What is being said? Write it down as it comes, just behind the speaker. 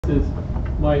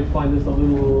Might find this a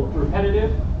little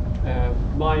repetitive.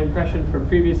 My impression from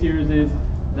previous years is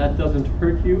that doesn't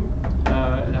hurt you.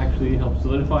 It actually helps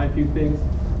solidify a few things.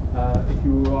 If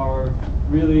you are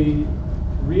really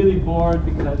bored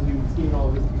because you've seen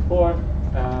all this before,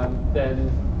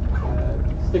 then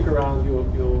stick around.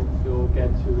 You'll get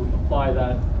to apply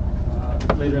that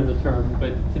later in the term.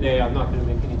 But today I'm not going to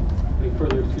make any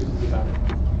further excuses about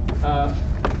it.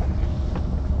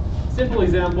 Simple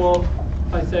example.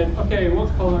 I said, okay, what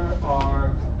color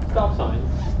are stop signs?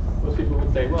 Most people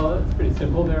would say, well, that's pretty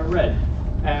simple, they're red.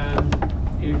 And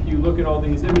if you look at all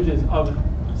these images of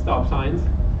stop signs,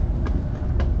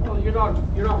 well, you're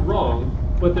not wrong,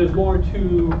 but there's more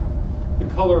to the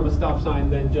color of a stop sign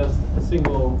than just a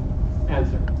single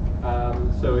answer.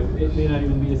 So it may not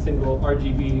even be a single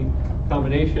RGB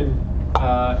combination.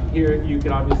 Here you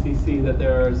can obviously see that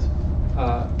there's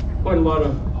quite a lot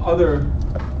of other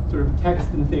sort of text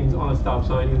and things on a stop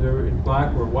sign, either in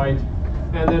black or white,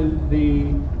 and then the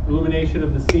illumination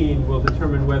of the scene will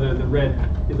determine whether the red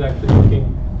is actually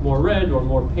looking more red or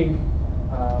more pink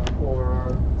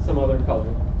or some other color.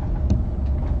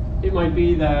 It might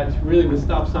be that really with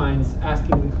stop signs,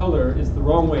 asking the color is the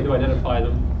wrong way to identify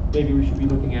them. Maybe we should be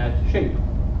looking at shape.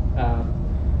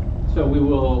 So we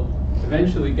will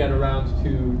eventually get around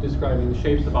to describing the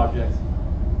shapes of objects.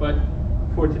 But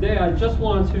for today, I just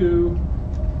want to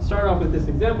start off with this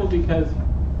example because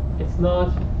it's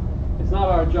not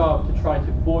our job to try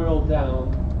to boil down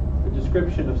the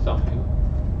description of something,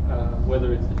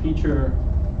 whether it's the feature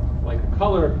like a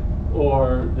color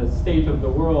or the state of the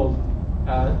world,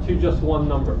 to just one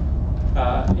number.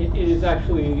 It is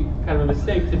actually kind of a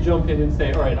mistake to jump in and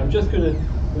say, all right, I'm just going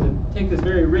to take this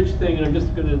very rich thing and I'm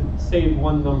just going to save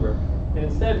one number. And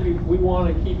instead, we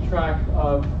want to keep track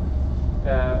of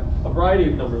a variety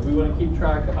of numbers. We want to keep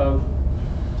track of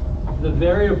the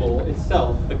variable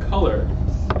itself, the color,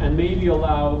 and maybe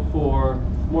allow for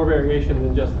more variation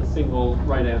than just a single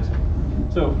right answer.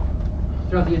 So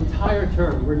throughout the entire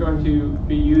term, we're going to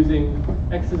be using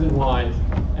x's and y's,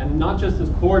 and not just as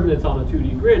coordinates on a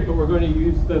 2D grid, but we're going to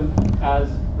use them as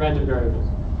random variables.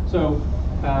 So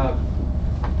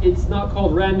it's not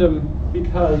called random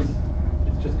because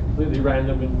it's just completely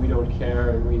random and we don't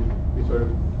care, and we sort of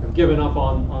have given up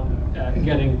on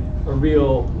getting a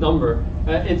real number.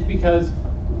 It's because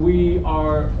we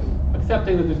are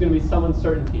accepting that there's going to be some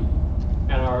uncertainty.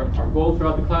 And our goal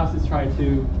throughout the class is try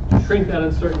to shrink that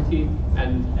uncertainty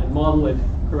and model it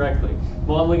correctly.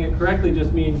 Modeling it correctly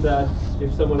just means that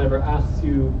if someone ever asks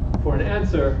you for an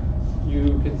answer,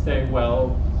 you can say,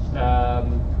 well,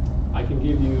 I can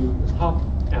give you the top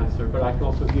answer, but I can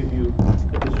also give you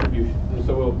the distribution. And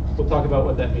so we'll talk about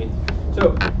what that means.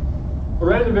 So a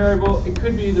random variable, it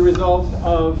could be the result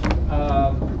of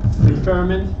an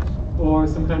experiment or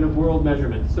some kind of world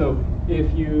measurement. So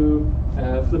if you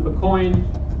flip a coin,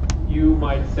 you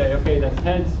might say, okay, that's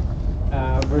heads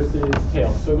versus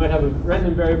tails. So we might have a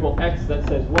random variable x that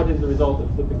says what is the result of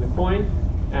flipping the coin,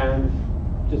 and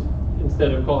just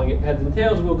instead of calling it heads and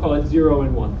tails, we'll call it 0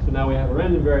 and 1. So now we have a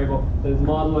random variable that is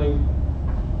modeling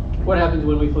what happens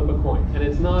when we flip a coin. And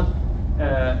it's not,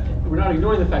 we're not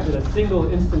ignoring the fact that a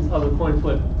single instance of a coin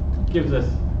flip gives us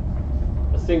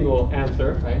a single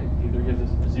answer, right? It either gives us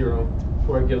a 0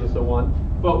 or it gives us a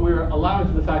 1. But we're allowing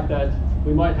for the fact that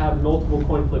we might have multiple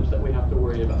coin flips that we have to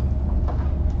worry about.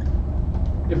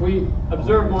 If we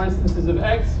observe more instances of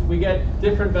x, we get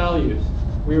different values.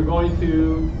 We're going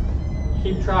to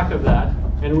keep track of that,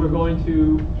 and we're going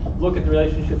to look at the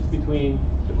relationships between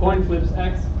the coin flips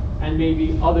x and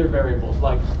maybe other variables,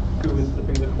 like who was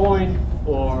flipping the coin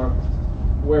or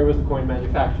where was the coin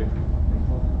manufactured.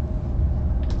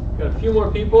 Got a few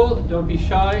more people. Don't be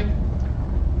shy.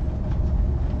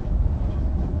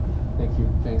 Thank you.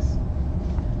 Thanks.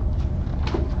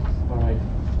 All right.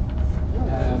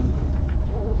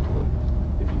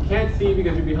 If you can't see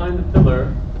because you're behind the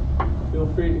pillar,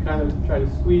 feel free to kind of try to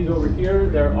squeeze over here.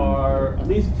 There are at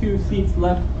least 2 seats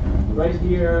left right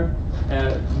here,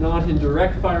 not in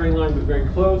direct firing line, but very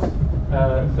close.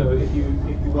 So if you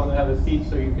want to have a seat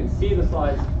so you can see the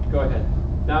slides, go ahead.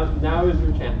 Now is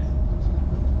your chance.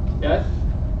 Yes?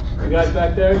 You guys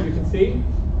back there, you can see?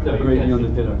 No, you can't on the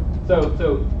pillar.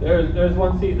 So there's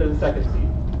one seat, there's a second seat.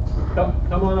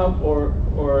 Come on up or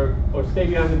stay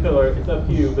behind the pillar. It's up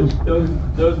to you. But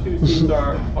those 2 seats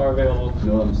are available.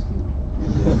 No, I'm scared.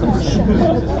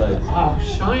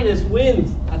 Oh, shyness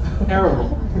wins. That's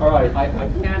terrible. All right, I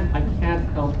can't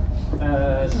help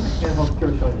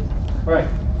cure shyness. All right.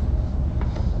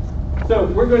 So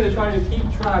we're going to try to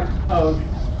keep track of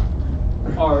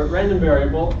our random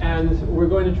variable, and we're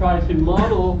going to try to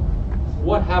model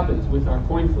what happens with our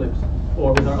coin flips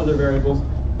or with our other variables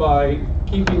by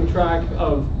keeping track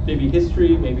of maybe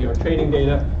history, maybe our training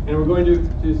data, and we're going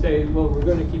to say, well, we're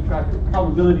going to keep track of the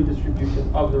probability distribution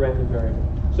of the random variable.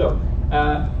 So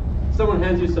someone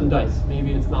hands you some dice.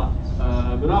 Maybe it's not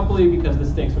Monopoly because the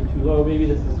stakes are too low. Maybe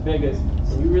this is Vegas,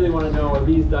 and you really want to know, are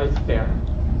these dice fair,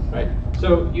 right?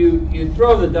 So you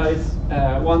throw the dice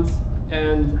once,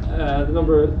 and the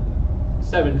number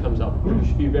 7 comes up. You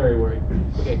should be very worried.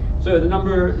 Okay, so the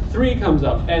number 3 comes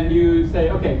up, and you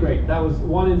say, okay, great, that was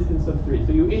one instance of 3.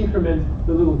 So you increment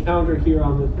the little counter here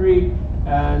on the 3,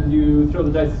 and you throw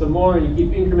the dice some more, and you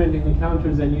keep incrementing the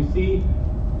counters, and you see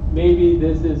maybe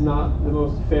this is not the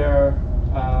most fair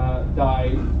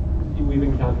die we've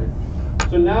encountered.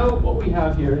 So now what we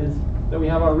have here is that we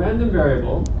have our random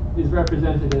variable is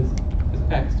represented as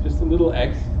x, just a little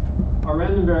x. Our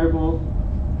random variable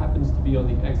happens to be on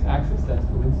the x-axis, that's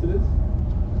coincidence.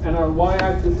 And our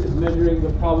y-axis is measuring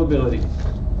the probability.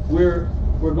 We're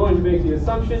going to make the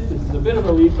assumption, this is a bit of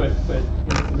a leap, but it's a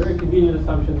very convenient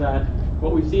assumption that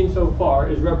what we've seen so far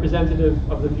is representative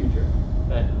of the future.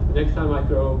 That the next time I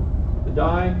throw the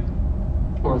die,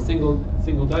 or a single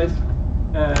dice,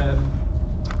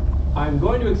 I'm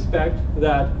going to expect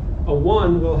that a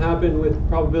 1 will happen with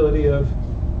probability of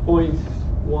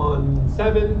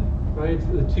 0.17, right?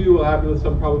 The 2 will happen with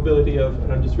some probability of,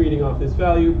 and I'm just reading off this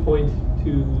value,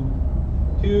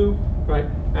 0.22, right?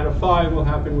 And a 5 will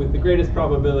happen with the greatest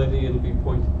probability, it'll be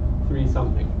 0.3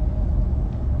 something.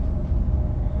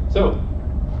 So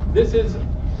this is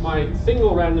my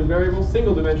single random variable,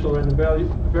 single dimensional random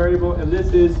variable, and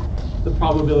this is the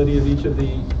probability of each of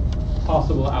the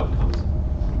possible outcomes.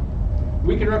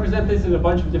 We can represent this in a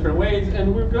bunch of different ways,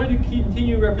 and we're going to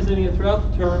continue representing it throughout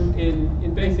the term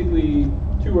in basically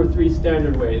 2 or 3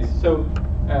 standard ways. So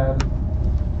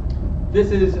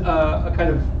this is a kind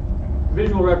of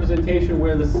visual representation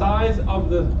where the size of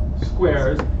the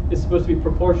squares is supposed to be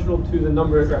proportional to the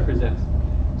number it represents.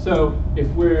 So if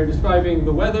we're describing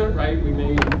the weather, right, we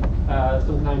made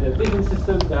some kind of vision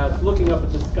system that's looking up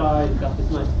at the sky, it's got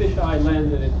this nice fisheye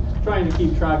lens, and it's trying to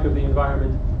keep track of the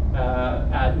environment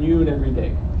at noon every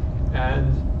day.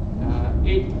 And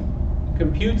it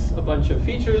computes a bunch of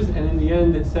features, and in the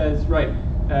end it says, right,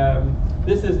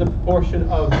 this is the proportion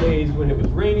of days when it was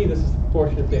rainy, this is the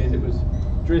proportion of days it was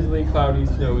drizzly, cloudy,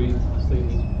 snowy,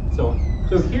 sleety, so on.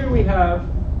 So here we have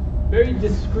very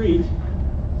discrete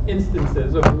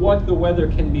instances of what the weather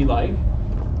can be like,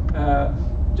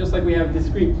 just like we have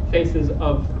discrete faces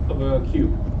of a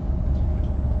cube.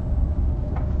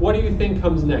 What do you think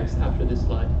comes next after this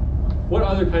slide? What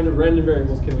other kind of random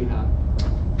variables can we have?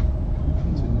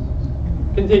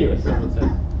 Continuous, someone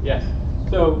says. Yes.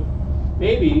 So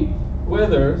maybe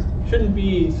weather shouldn't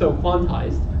be so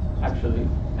quantized, actually,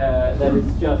 that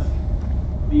it's just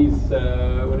these,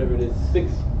 whatever it is,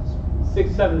 six,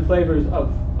 7 flavors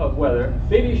of weather.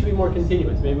 Maybe it should be more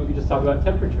continuous. Maybe we could just talk about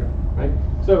temperature, right?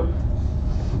 So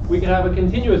we can have a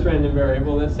continuous random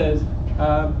variable that says,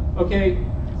 okay,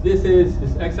 this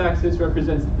x-axis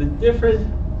represents the different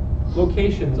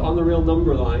locations on the real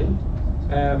number line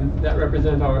that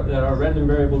represent that our random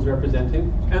variable is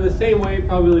representing, and the same way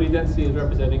probability density is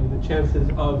representing the chances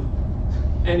of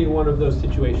any one of those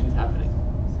situations happening.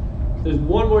 There's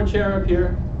one more chair up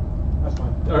here. That's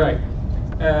fine. All right.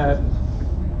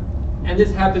 And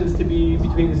this happens to be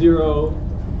between 0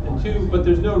 and 2, but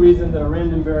there's no reason that a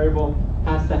random variable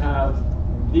has to have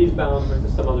these bounds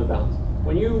versus some other bounds.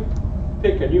 When you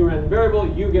pick a new random variable,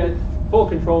 you get full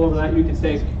control over that. You can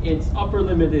say its upper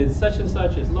limit is such and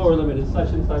such, its lower limit is such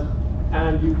and such,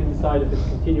 and you can decide if it's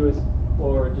continuous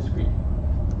or discrete.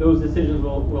 Those decisions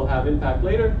will have impact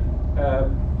later,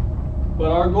 but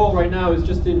our goal right now is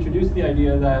just to introduce the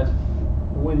idea that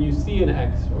when you see an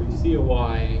x or you see a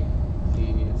y,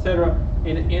 etc.,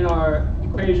 in our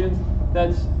equations,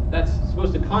 that's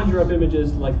supposed to conjure up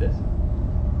images like this.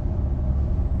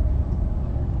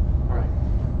 All right.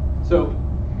 So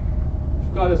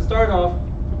we've got to start off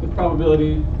with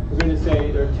probability. We're going to say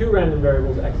there are 2 random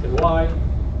variables, x and y,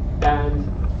 and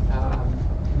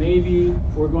maybe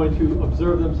we're going to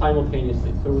observe them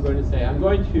simultaneously. So we're going to say, I'm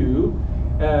going to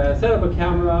set up a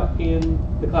camera in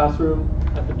the classroom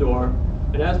at the door,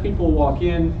 and as people walk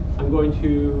in, I'm going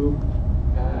to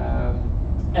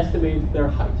estimate their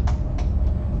height.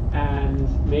 And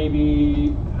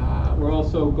maybe we're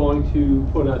also going to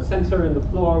put a sensor in the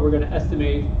floor. We're going to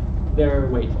estimate their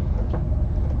weight.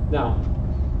 Now,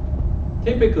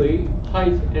 typically,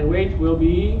 height and weight will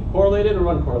be correlated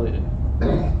or uncorrelated?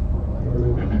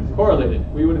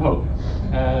 Correlated, we would hope.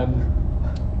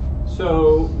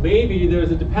 So maybe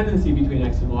there's a dependency between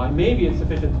x and y. Maybe it's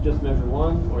sufficient to just measure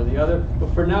one or the other.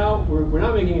 But for now, we're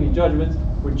not making any judgments.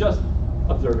 We're just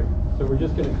observing. So we're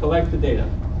just going to collect the data.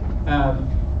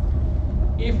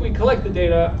 If we collect the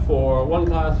data for one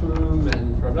classroom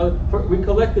and for another, we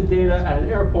collect the data at an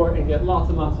airport and get lots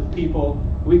and lots of people,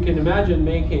 we can imagine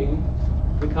making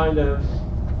the kind of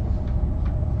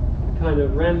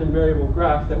random variable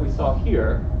graph that we saw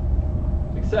here,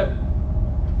 except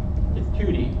it's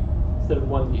 2D instead of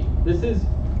 1D. This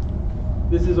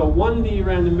is a 1D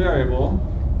random variable,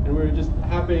 and we're just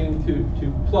happening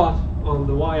to plot on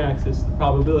the y-axis the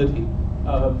probability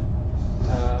of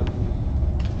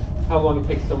how long it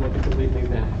takes someone to complete the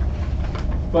exam.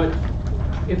 But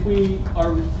if we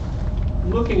are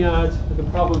looking at the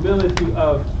probability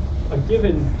of a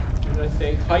given,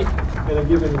 height and a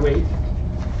given weight,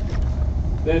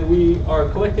 then we are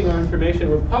collecting our information.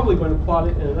 We're probably going to plot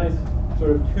it in a nice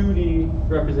sort of 2D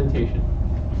representation.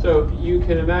 So you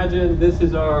can imagine this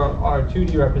is our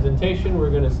 2D representation. We're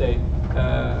going to say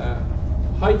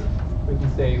height, we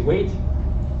can say weight,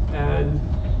 and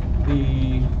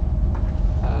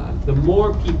the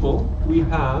more people we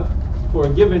have for a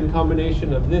given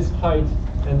combination of this height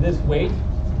and this weight,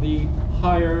 the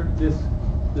higher this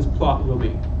plot will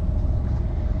be.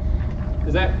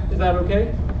 Is that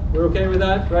okay? We're okay with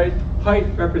that, right? Height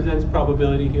represents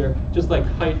probability here, just like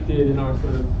height did in our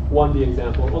sort of 1D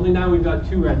example. Only now we've got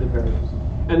two random variables.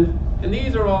 And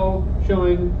these are all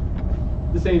showing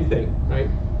the same thing, right?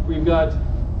 We've got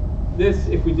this,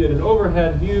 if we did an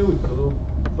overhead view, we put a little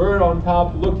bird on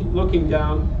top looking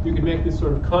down. You can make this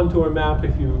sort of contour map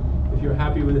if you're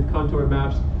happy with the contour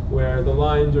maps, where the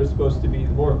lines are supposed to be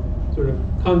more sort of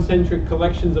concentric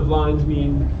collections of lines,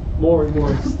 mean more and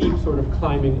more steep sort of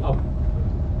climbing up.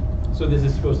 So this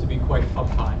is supposed to be quite up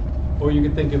high. Or you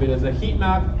could think of it as a heat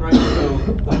map, right? So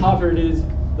the hotter it is,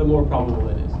 the more probable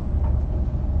it is.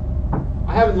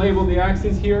 I haven't labeled the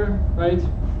axes here, right?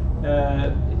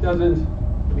 It doesn't,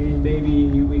 I mean,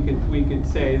 maybe we could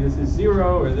say this is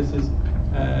 0 or this is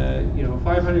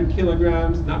 500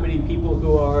 kilograms. Not many people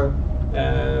who are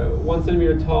 1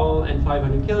 centimeter tall and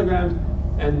 500 kilograms,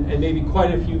 and maybe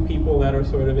quite a few people that are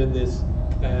sort of in this,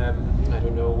 I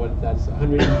don't know what that's,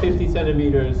 150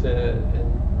 centimeters, and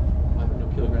I don't know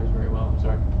kilograms very well, I'm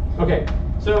sorry. Okay,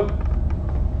 so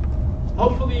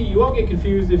hopefully you won't get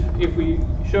confused if we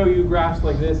show you graphs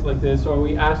like this, or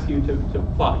we ask you to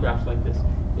plot graphs like this.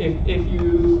 If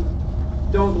you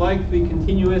don't like the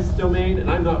continuous domain, and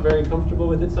I'm not very comfortable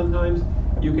with it sometimes,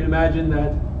 you can imagine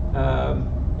that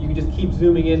you can just keep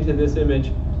zooming into this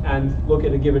image and look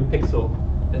at a given pixel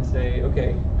and say,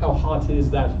 okay, how hot is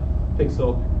that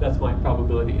pixel? That's my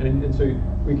probability. And so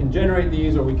we can generate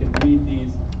these, or we can read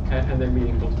these, and they're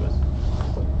meaningful to us.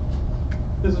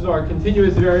 This is our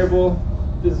continuous variable.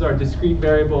 This is our discrete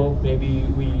variable. Maybe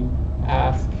we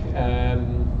ask,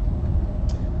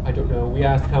 I don't know, we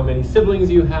ask how many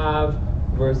siblings you have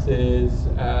versus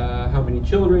how many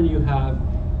children you have,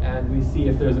 and we see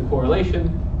if there's a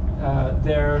correlation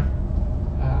there.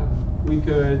 We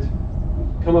could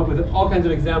come up with all kinds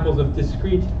of examples of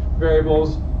discrete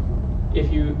variables.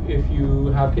 If you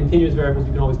have continuous variables,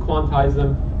 you can always quantize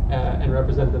them and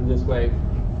represent them this way.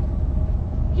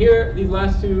 Here, these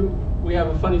last two, we have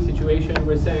a funny situation.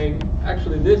 We're saying,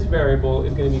 actually, this variable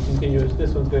is going to be continuous,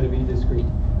 this one's going to be discrete,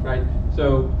 right?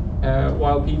 So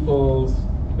while people's,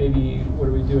 maybe, what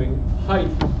are we doing? Height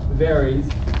varies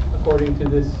according to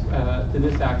this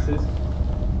axis.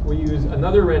 We use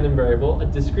another random variable, a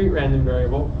discrete random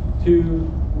variable, to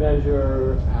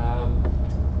measure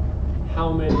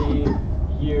how many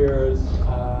years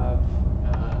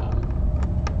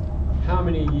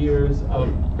of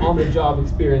on-the-job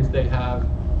experience they have,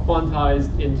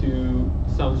 quantized into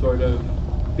some sort of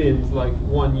bins, like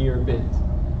 1-year bins.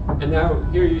 And now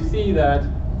here you see that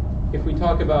if we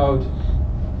talk about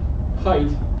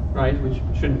height, right, which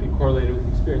shouldn't be correlated with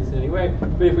experience in any way,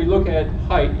 but if we look at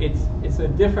height, it's a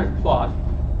different plot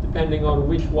depending on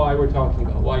which y we're talking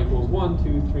about. Y equals 1,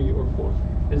 2, 3, or 4.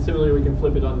 And similarly, we can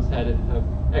flip it on its head and have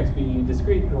x be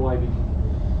discrete and y be continuous.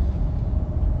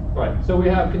 All right, so we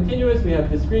have continuous, we have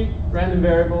discrete random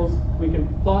variables. We can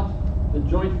plot the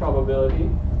joint probability,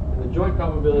 and the joint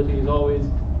probability is always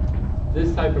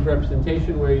this type of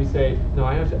representation where you say, no,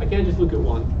 I can't just look at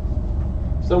one.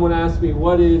 If someone asks me,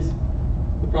 what is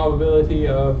the probability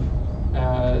of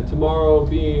tomorrow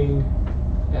being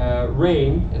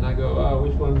rain, and I go, oh,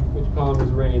 which column is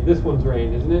rain? This one's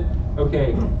rain, isn't it?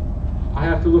 Okay, I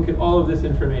have to look at all of this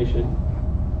information,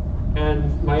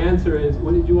 and my answer is,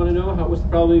 what did you want to know? What's the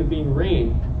probability of being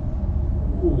rain?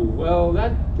 Ooh, well,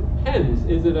 that depends.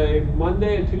 Is it a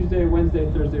Monday, a Tuesday, a Wednesday,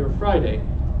 a Thursday, or Friday?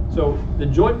 So the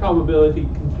joint probability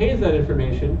contains that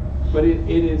information, but it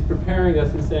is preparing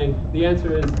us and saying the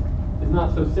answer is is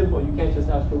not so simple. You can't just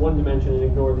ask for one dimension and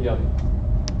ignore the other.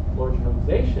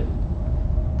 Marginalization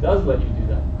does let you do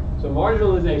that. So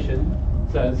marginalization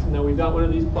says, now we've got one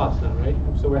of these plots now, right?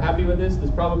 So we're happy with this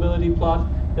probability plot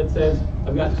that says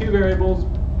I've got two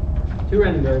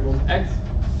random variables, x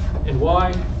and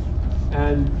y,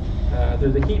 and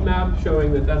there's a heat map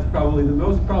showing that that's probably the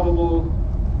most probable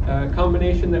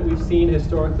combination that we've seen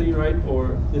historically, right?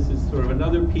 Or this is sort of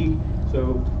another peak.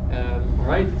 So, all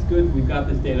right, it's good. We've got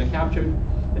this data captured.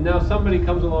 And now somebody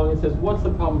comes along and says, what's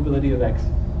the probability of x?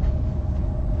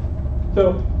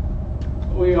 So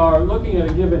we are looking at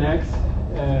a given x.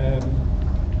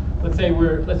 Let's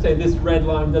say this red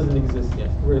line doesn't exist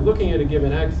yet. We're looking at a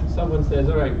given x. Someone says,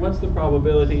 all right, what's the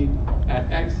probability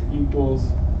at x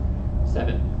equals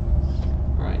 7?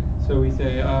 All right, so we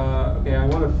say, okay, I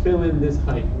want to fill in this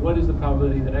height. What is the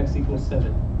probability that x equals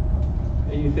 7?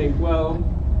 And you think, well,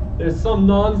 there's some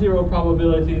non-zero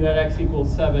probability that x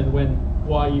equals 7 when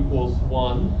y equals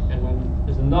 1, and when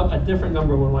there's a different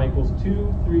number when y equals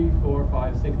 2, 3, 4,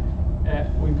 5, 6.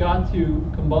 We've got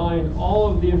to combine all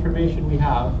of the information we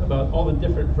have about all the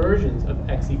different versions of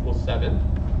x equals 7.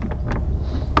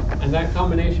 And that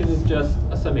combination is just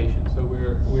a summation. So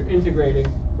we're integrating.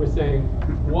 We're saying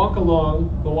walk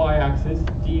along the y-axis,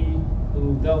 d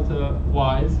little delta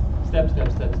y's, step,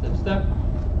 step, step, step, step.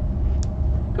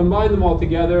 Combine them all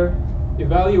together,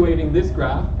 evaluating this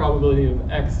graph, probability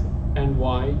of x and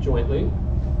y jointly,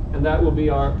 and that will be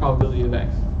our probability of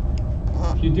x.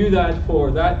 If you do that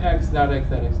for that x, that x,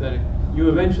 that x, that x, you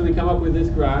eventually come up with this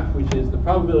graph, which is the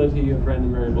probability of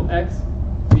random variable x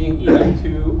being equal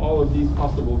to all of these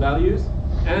possible values.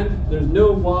 And there's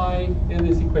no y in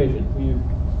this equation. We've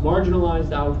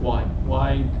marginalized out y.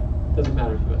 Y doesn't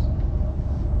matter to us.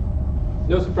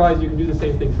 No surprise, you can do the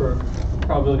same thing for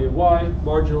probability of y,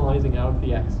 marginalizing out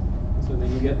the x. And so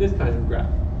then you get this kind of graph.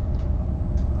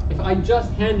 If I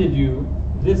just handed you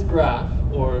this graph,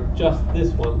 or just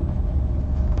this one,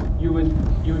 you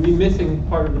would be missing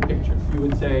part of the picture. You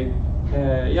would say,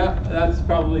 yeah, that's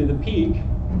probably the peak,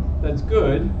 that's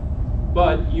good,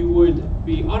 but you would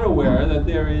be unaware that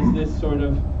there is this sort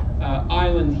of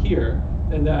island here,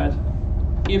 and that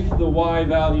if the y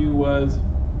value was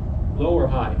low or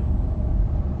high?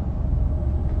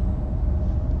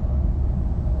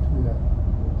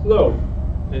 Low,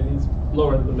 and it's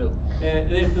lower in the middle.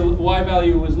 And if the y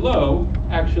value was low,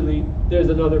 actually there's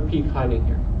another peak hiding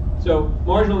here. So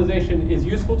marginalization is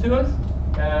useful to us,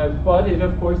 but it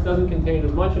of course doesn't contain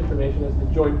as much information as the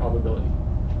joint probability.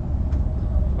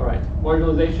 All right,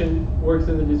 marginalization works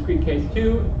in the discrete case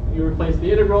too. You replace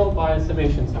the integral by a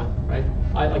summation sign, right?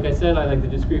 Like I said, I like the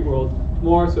discrete world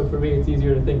more, so for me it's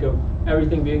easier to think of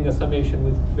everything being a summation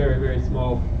with very, very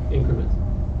small increments.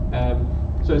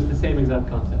 So it's the same exact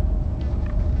concept.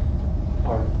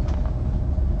 All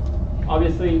right.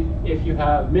 Obviously, if you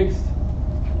have mixed,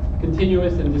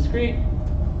 continuous, and discrete,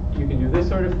 you can do this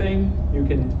sort of thing. You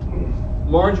can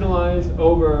marginalize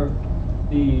over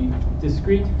the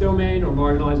discrete domain or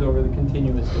marginalize over the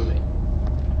continuous domain.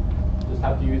 Just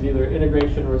have to use either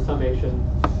integration or summation,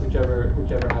 whichever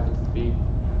happens to be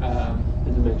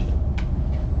the dimension.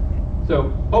 So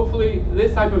hopefully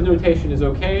this type of notation is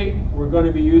okay. We're going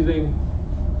to be using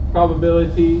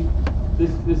probability. This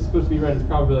is supposed to be read as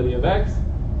probability of x.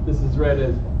 This is read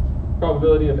as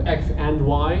probability of x and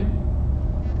y.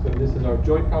 So this is our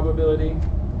joint probability.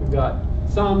 We've got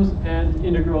sums and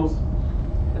integrals,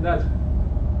 and that's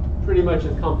pretty much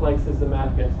as complex as the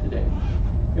math gets today.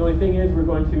 The only thing is we're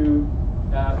going to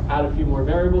add a few more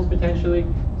variables potentially.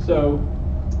 So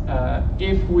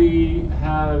if we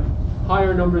have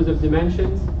higher numbers of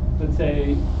dimensions, let's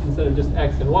say instead of just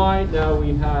x and y, now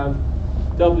we have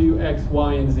w, x,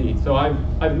 y, and z. So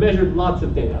I've measured lots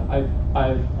of data.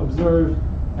 I've observed,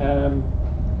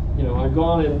 I've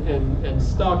gone and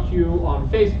stalked you on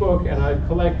Facebook, and I've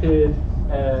collected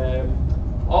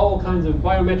all kinds of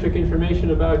biometric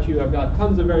information about you. I've got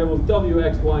tons of variables, w,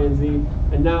 x, y, and z,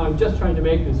 and now I'm just trying to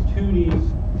make this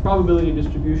 2D probability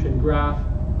distribution graph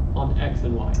on x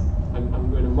and y.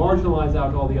 I'm going to marginalize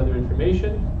out all the other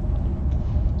information.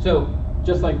 So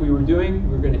just like we were doing,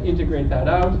 we're going to integrate that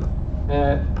out.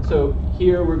 So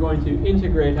here we're going to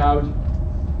integrate out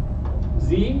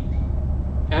z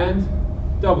and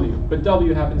w, but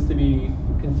w happens to be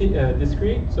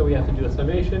discrete, so we have to do a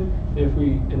summation.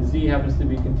 And z happens to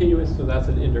be continuous, so that's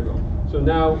an integral. So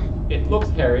now it looks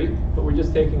hairy, but we're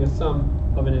just taking a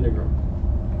sum of an integral.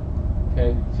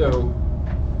 Okay, so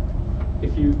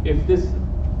if this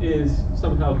is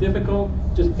somehow difficult,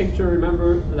 just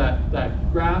remember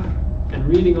that graph and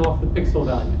reading off the pixel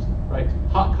values, right?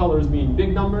 Hot colors mean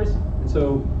big numbers, and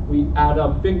so we add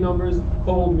up big numbers.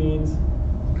 Cold means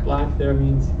Black there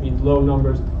means low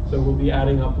numbers, so we'll be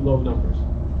adding up low numbers.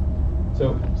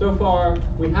 So far,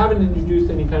 we haven't introduced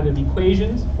any kind of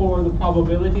equations for the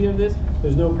probability of this.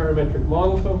 There's no parametric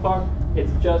model so far.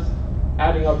 It's just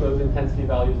adding up those intensity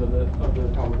values of the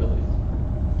probabilities.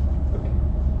 Okay.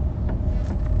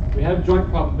 We have joint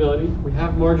probability. We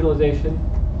have marginalization.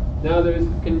 Now there's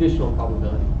conditional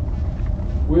probability.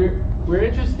 We're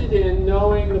interested in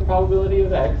knowing the probability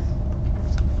of x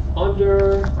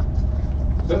under.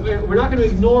 But we're not going to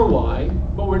ignore y,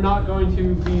 but we're not going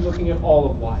to be looking at all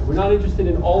of y. We're not interested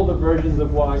in all the versions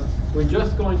of y. We're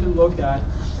just going to look at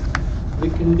the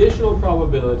conditional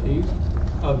probability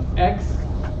of x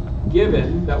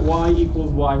given that y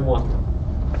equals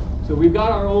y1. So we've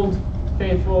got our old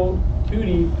faithful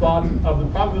 2D plot of the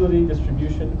probability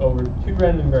distribution over two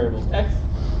random variables, x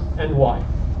and y.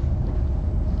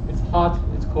 It's hot,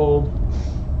 it's cold,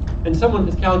 and someone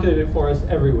has calculated it for us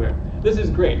everywhere. This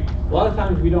is great. A lot of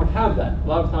times we don't have that. A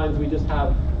lot of times we just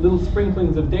have little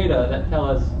sprinklings of data that tell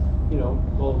us,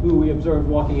 well, who we observed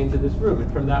walking into this room,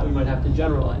 and from that we might have to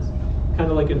generalize,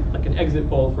 kind of like an exit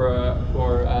poll for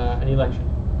an election.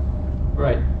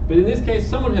 Right. But in this case,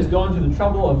 someone has gone to the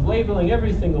trouble of labeling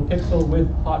every single pixel with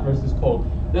hot versus cold.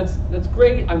 That's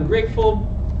great. I'm grateful,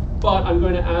 but I'm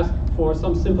going to ask for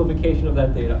some simplification of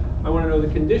that data. I want to know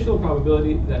the conditional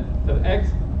probability of x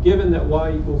given that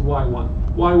y equals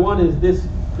y1. y1 is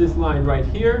this line right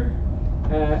here,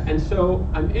 and so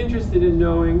I'm interested in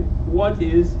knowing what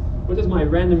does my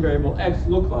random variable x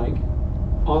look like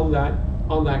on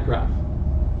that graph.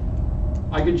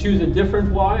 I could choose a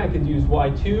different y. I could use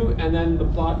y2, and then the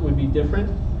plot would be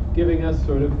different, giving us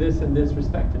sort of this and this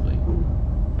respectively.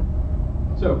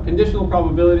 So conditional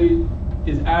probability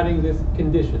is adding this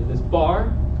condition, this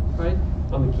bar, right?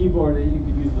 On the keyboard, you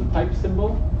could use the pipe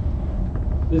symbol.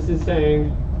 This is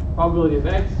saying probability of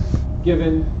x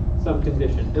given some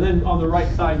condition. And then on the right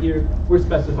side here, we're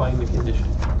specifying the condition.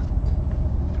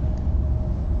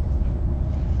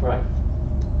 Right.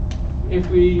 If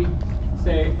we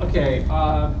say, okay,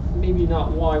 maybe not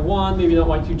y1, maybe not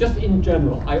y2, just in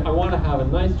general. I want to have a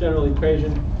nice general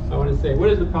equation. I want to say, what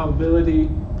is the probability,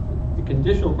 the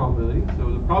conditional probability,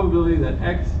 so the probability that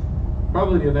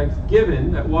probability of x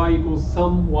given that y equals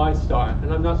some y star.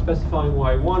 And I'm not specifying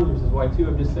y1 versus y2,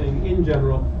 I'm just saying in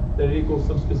general that it equals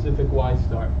some specific y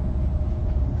star.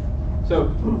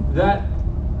 So that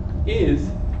is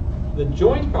the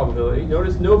joint probability.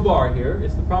 Notice no bar here.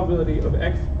 It's the probability of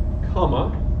x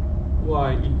comma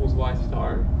y equals y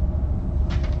star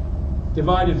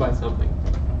divided by something.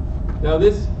 Now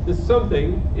this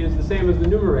something is the same as the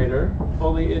numerator,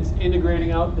 only it's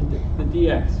integrating out the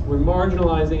dx. We're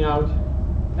marginalizing out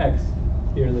x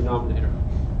here in the denominator.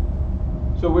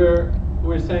 So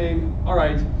we're saying, all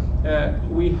right,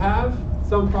 we have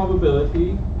some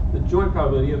probability, the joint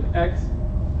probability of x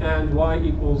and y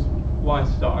equals y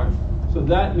star. So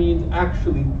that means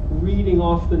actually reading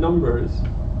off the numbers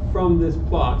from this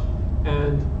plot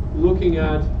and looking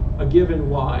at a given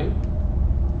y.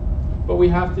 But we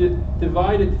have to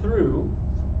divide it through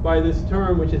by this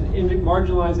term which is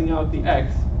marginalizing out the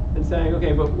x and saying,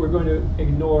 okay, but we're going to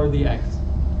ignore the x.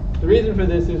 The reason for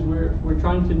this is we're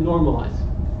trying to normalize.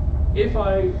 If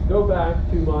I go back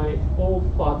to my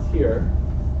old plots here,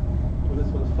 well, this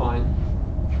one's fine,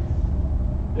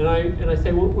 and I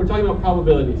say, well, we're talking about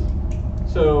probabilities.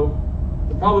 So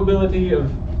the probability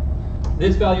of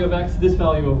this value of x, this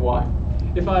value of y.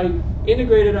 If I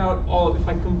integrated out if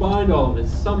I combined all of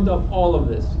this, summed up all of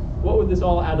this, what would this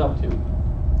all add up to?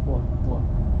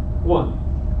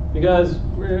 1. Because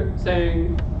we're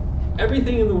saying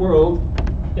everything in the world,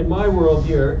 in my world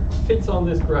here, fits on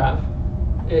this graph.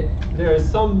 There is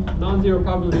some non-zero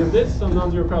probability of this, some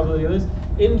non-zero probability of this.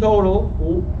 In total,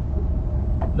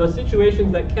 the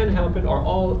situations that can happen are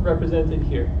all represented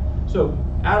here. So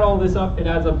add all this up, it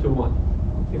adds up to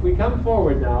 1. If we come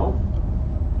forward now,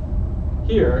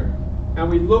 here, and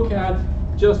we look at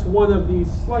just one of these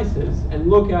slices and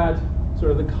look at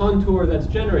sort of the contour that's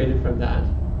generated from that,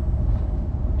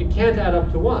 it can't add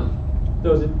up to 1,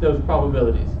 those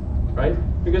probabilities, right?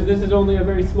 Because this is only a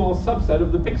very small subset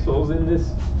of the pixels in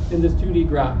this 2D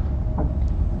graph.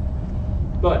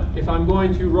 But if I'm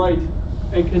going to write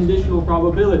a conditional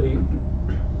probability,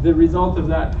 the result of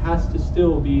that has to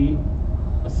still be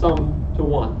a sum to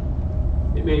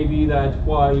 1. It may be that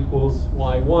y equals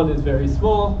y1 is very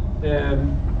small,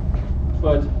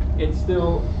 but it's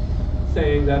still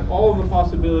saying that all of the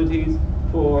possibilities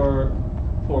for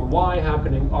y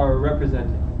happening are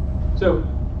represented. So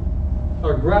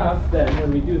our graph then,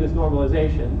 when we do this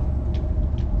normalization,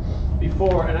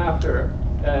 before and after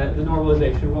the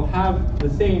normalization, will have the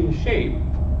same shape,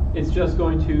 it's just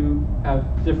going to have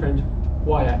different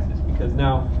y-axis, because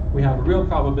now we have a real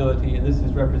probability, and this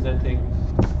is representing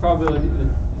probability,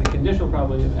 the conditional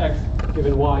probability of x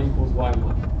given y equals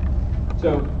y1.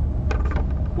 So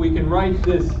we can write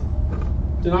this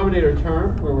denominator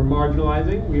term where we're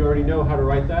marginalizing. We already know how to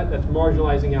write that. That's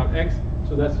marginalizing out x,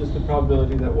 so that's just the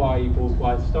probability that y equals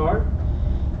y star.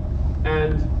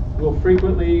 And we'll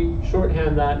frequently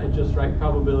shorthand that and just write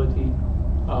probability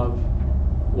of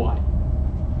y.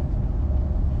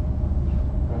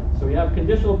 Right, so we have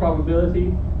conditional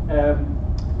probability.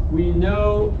 We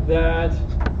know that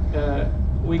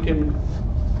we can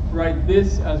write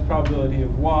this as probability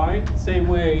of y. Same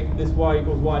way, this y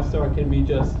equals y star can be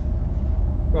just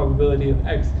probability of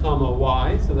x comma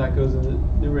y, so that goes in the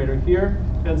numerator here.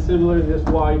 And similarly, this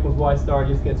y equals y star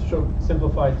just gets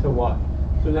simplified to y.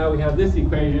 So now we have this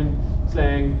equation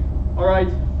saying, all right,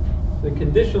 the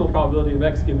conditional probability of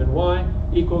x given y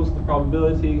equals the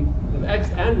probability of x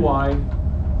and y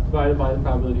divided by the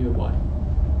probability of y.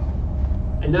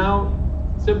 And now,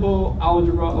 simple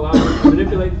algebra allows us to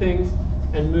manipulate things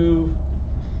and move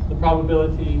the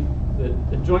probability,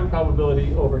 the joint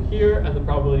probability over here, and the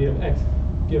probability of x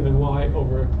given y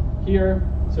over here.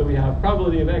 So we have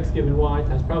probability of x given y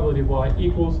times probability of y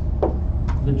equals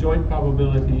the joint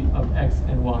probability of x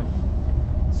and y.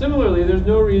 Similarly, there's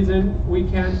no reason we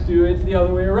can't do it the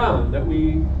other way around, that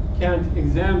we can't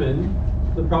examine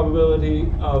the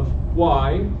probability of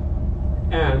y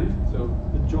and, so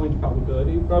the joint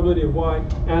probability of y,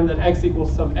 and that x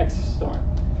equals some x star.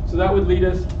 So that would lead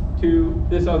us to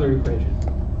this other equation.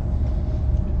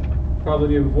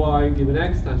 Probability of y given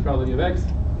x times probability of x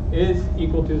is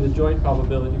equal to the joint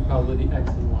probability x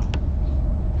and y.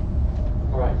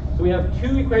 All right, so we have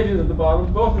two equations at the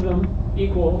bottom. Both of them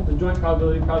equal the joint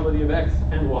probability of x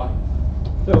and y.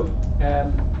 So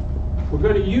we're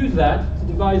going to use that to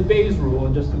devise Bayes' rule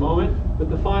in just a moment. But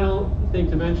the final thing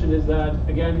to mention is that,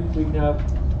 again, we can have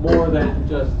more than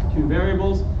just two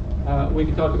variables. We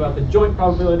can talk about the joint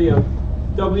probability of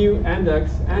w and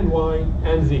x and y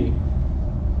and z.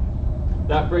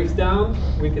 That breaks down.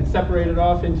 We can separate it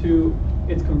off into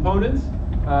its components.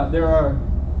 There are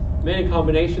many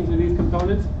combinations of these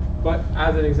components, but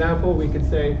as an example, we could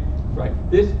say, right,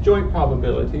 this joint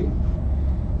probability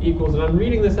equals, and I'm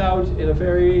reading this out in a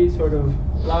very sort of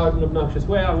loud and obnoxious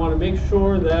way. I want to make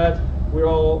sure that we're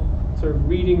all sort of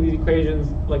reading these equations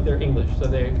like they're English, so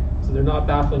they're not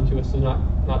baffling to us, so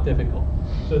not difficult.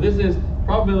 So this is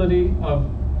probability of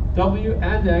w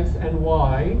and x and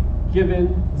y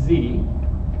given z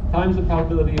times the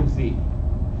probability of z.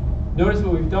 Notice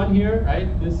what we've done here,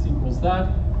 right? This equals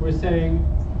that. We're saying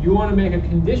you want to make a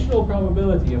conditional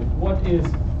probability of what is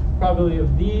probability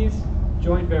of these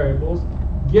joint variables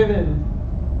given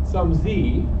some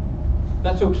z.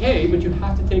 That's okay, but you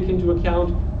have to take into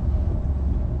account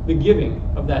the giving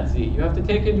of that z. You have to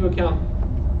take into account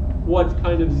what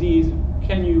kind of z's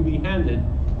can you be handed.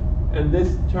 And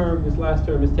this term, this last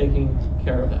term, is taking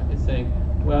care of that. It's saying,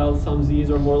 well, some z's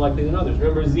are more likely than others.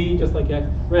 Remember, z, just like x,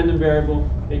 random variable,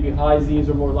 maybe high z's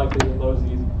are more likely than low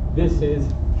z's.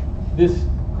 This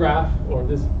graph, or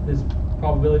this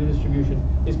probability distribution,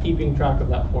 is keeping track of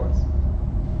that for us.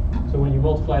 So when you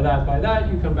multiply that by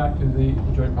that, you come back to the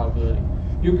joint probability.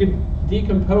 You could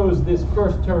decompose this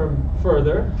first term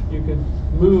further. You could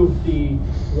move the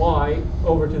y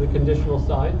over to the conditional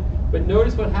side. But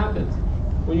notice what happens.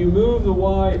 When you move the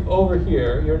y over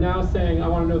here, you're now saying, I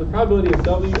want to know the probability of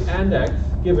w and x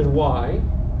given y,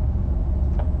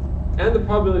 and the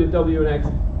probability of w and x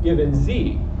given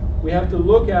z. We have to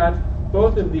look at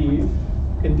both of these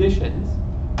conditions,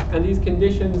 and these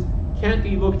conditions can't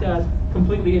be looked at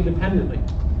completely independently.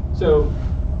 So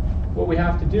what we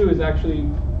have to do is actually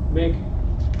make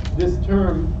this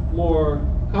term more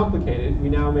complicated. We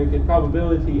now make it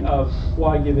probability of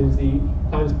y given z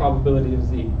times probability of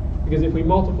z. Because if we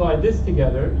multiply this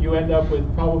together, you end up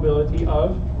with probability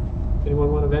of,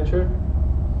 anyone want to venture?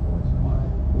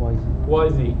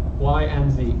 yz, y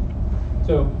and z.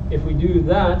 So if we do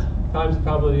that times the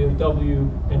probability of w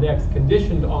and x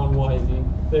conditioned on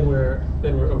yz, then we're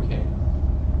okay.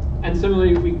 And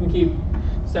similarly, we can keep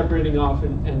separating off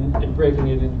and breaking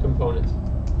it into components.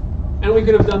 And we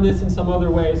could have done this in some other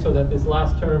way so that this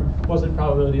last term wasn't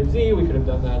probability of z. We could have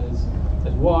done that as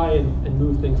y and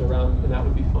moved things around, and that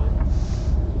would be fine.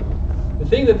 The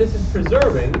thing that this is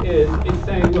preserving is it's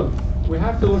saying, look, we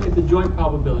have to look at the joint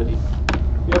probability.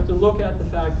 We have to look at the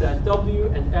fact that w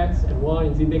and x and y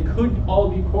and z, they could all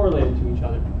be correlated to each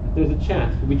other. There's a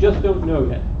chance. We just don't know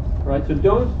yet. Right? So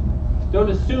don't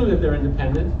assume that they're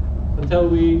independent. until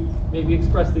we maybe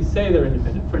expressly say they're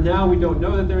independent. For now, we don't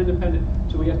know that they're independent,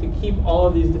 so we have to keep all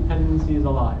of these dependencies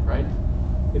alive, right?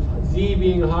 If Z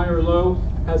being high or low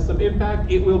has some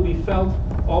impact, it will be felt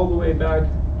all the way back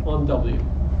on W.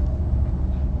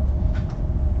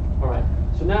 All right,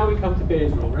 so now we come to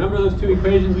Bayes' rule. Remember those two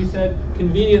equations we said?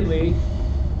 Conveniently,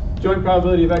 joint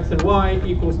probability of x and y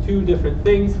equals two different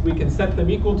things. We can set them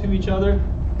equal to each other.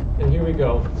 And here we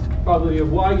go. Probability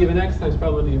of y given x times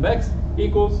probability of x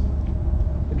equals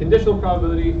the conditional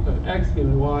probability of x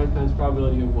given y times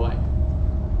probability of y.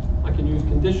 I can use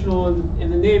conditional in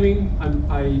the naming.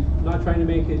 I'm not trying to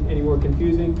make it any more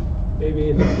confusing. Maybe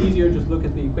it's easier, just look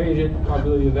at the equation,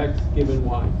 probability of x given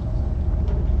y.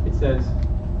 It says,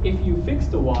 if you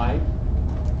fixed a y,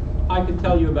 I could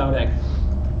tell you about x.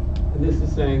 And this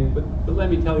is saying, but let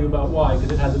me tell you about y,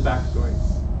 because it has a backstory.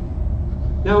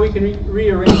 Now we can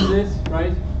rearrange this,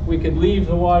 right? We could leave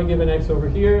the y given x over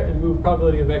here and move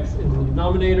probability of x into the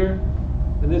denominator.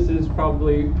 And this is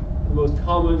probably the most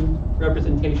common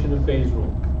representation of Bayes'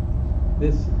 rule.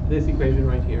 This equation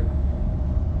right here.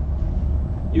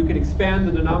 You could expand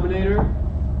the denominator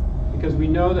because we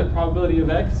know that probability of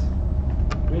x,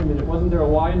 wait a minute, wasn't there a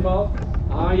y involved?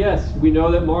 Ah yes, we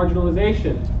know that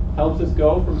marginalization helps us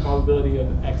go from probability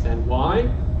of x and y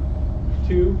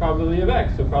to probability of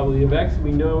x. So probability of x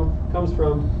we know comes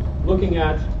from looking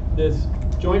at this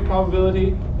joint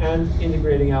probability and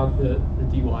integrating out the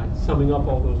dy, summing up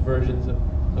all those versions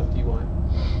of dy.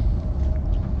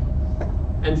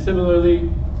 And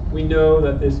similarly, we know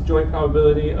that this joint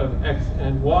probability of x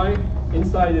and y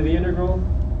inside of the integral,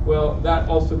 well, that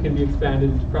also can be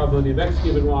expanded into probability of x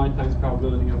given y times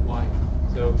probability of y.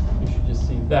 So you should just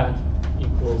see that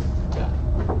equals that.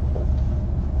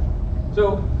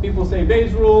 So people say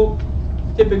Bayes' rule.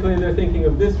 Typically they're thinking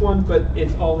of this one, but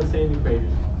it's all the same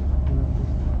equation.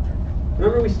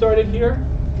 Remember we started here,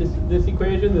 this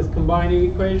equation, this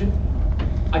combining equation?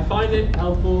 I find it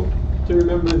helpful to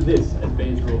remember this as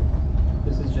Bayes' rule.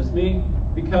 This is just me,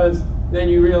 because then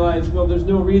you realize, well, there's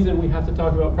no reason we have to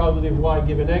talk about probability of y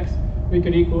given x. We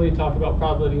could equally talk about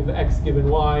probability of x given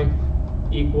y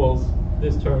equals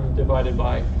this term divided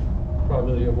by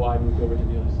probability of y moved over to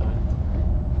the other side.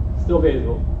 Still Bayes'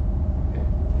 rule. Okay.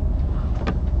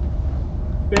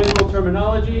 Bayes' rule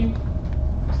terminology,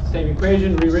 same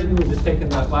equation rewritten. We've just taken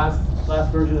that last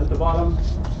version at the bottom.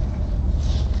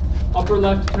 Upper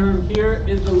left term here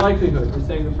is the likelihood. We're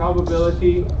saying the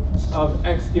probability of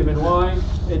x given y.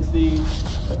 It's the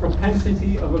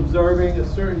propensity of observing a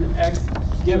certain x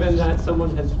given that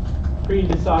someone has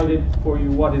pre-decided for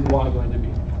you what is y going to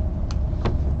be.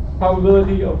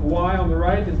 Probability of y on the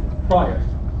right is prior.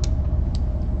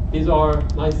 These are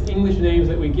nice English names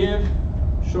that we give,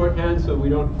 shorthand, so we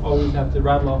don't always have to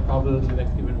rattle off probability of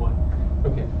x given y.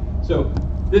 Okay, so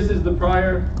this is the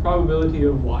prior probability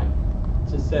of y.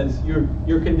 It just says you're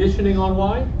conditioning on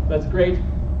y, that's great,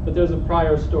 but there's a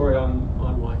prior story on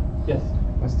y. Yes?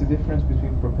 What's the difference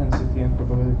between propensity and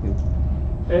probability?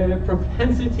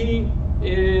 Propensity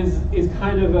is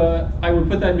kind of a, I would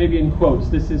put that maybe in quotes.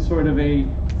 This is sort of a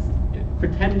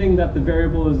pretending that the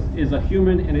variable is a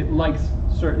human and it likes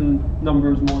certain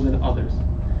numbers more than others.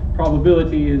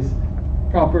 Probability is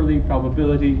properly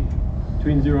probability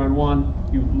between 0 and 1.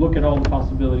 You look at all the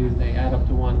possibilities, they add up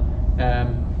to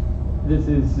 1. This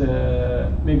is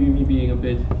maybe me being a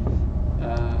bit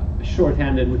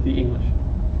shorthanded with the English.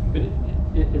 But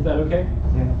is that okay?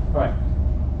 Yeah. All right.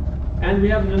 And we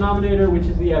have a denominator, which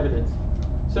is the evidence.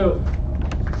 So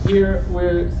here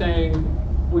we're saying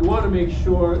we want to make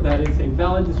sure that it's a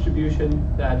valid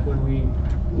distribution, that when we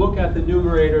look at the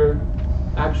numerator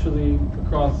actually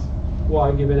across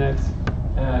y given x,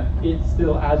 it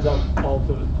still adds up all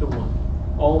to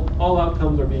 1. All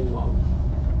outcomes are being logged.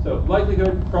 So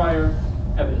likelihood, prior,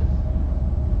 evidence.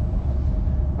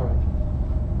 All right.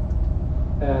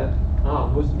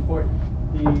 Most important,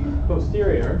 the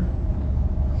posterior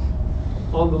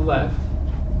on the left.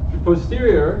 The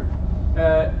posterior,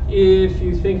 if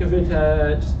you think of it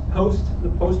as the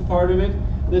post part of it,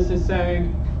 this is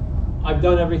saying I've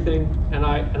done everything and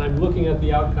I'm looking at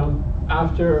the outcome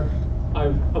after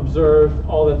I've observed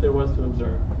all that there was to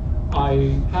observe.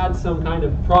 I had some kind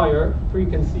of prior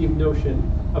preconceived notion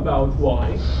about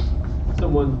y.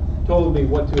 Someone told me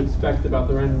what to expect about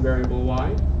the random variable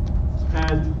y,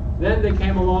 and then they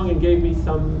came along and gave me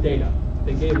some data.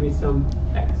 They gave me some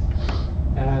x.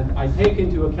 And I take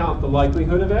into account the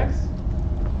likelihood of x,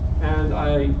 and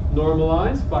I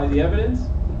normalize by the evidence,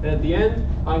 and at the end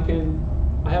I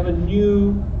have a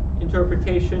new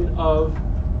interpretation of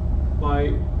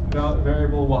my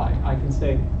variable y. I can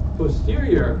say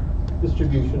posterior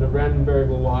distribution of random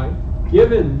variable y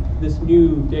given this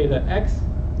new data x,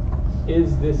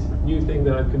 is this new thing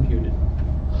that I've computed.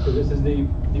 So this is the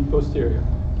posterior.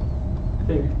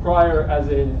 Think prior as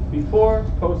in before,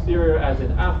 posterior as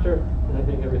in after, and I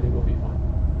think everything will be fine.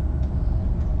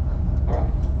 All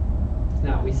right.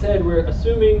 Now, we said we're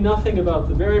assuming nothing about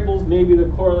the variables. Maybe they're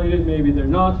correlated, maybe they're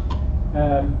not.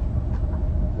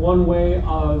 One way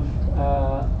of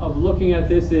looking at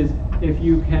this is if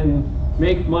you can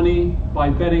make money by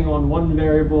betting on one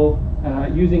variable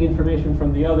using information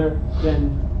from the other,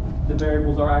 then the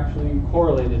variables are actually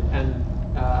correlated and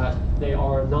they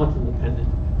are not independent.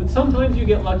 But sometimes you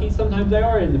get lucky, sometimes they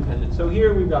are independent. So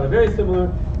here we've got a very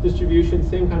similar distribution,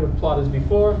 same kind of plot as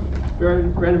before,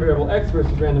 random variable x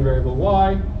versus random variable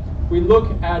y. We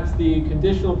look at the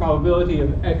conditional probability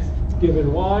of x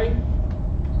given y.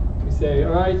 We say,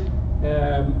 all right,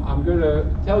 I'm going to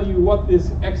tell you what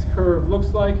this x curve looks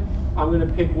like. I'm going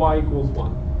to pick y equals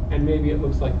 1, and maybe it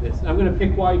looks like this. And I'm going to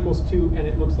pick y equals 2, and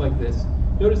it looks like this.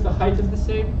 Notice the height is the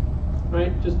same,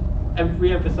 right? Just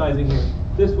re-emphasizing here.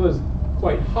 This was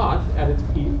quite hot at its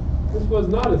peak. This was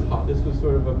not as hot. This was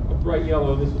sort of a bright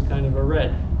yellow. This was kind of a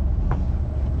red.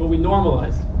 But we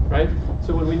normalized, right?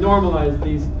 So when we normalize,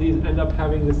 these end up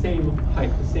having the same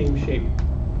height, the same shape.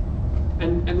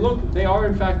 And look, they are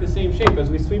in fact the same shape. As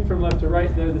we sweep from left to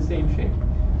right, they're the same shape.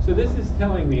 So this is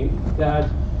telling me that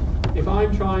if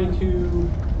I'm trying to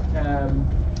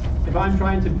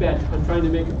bet, I'm trying to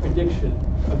make a prediction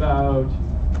about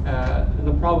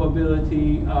the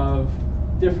probability of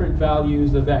different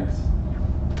values of x,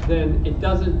 then it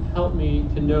doesn't help me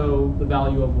to know the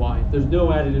value of y. There's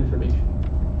no added information.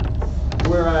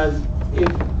 Whereas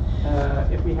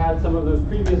if we had some of those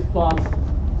previous plots,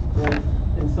 right,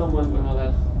 and someone, well,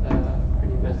 that's a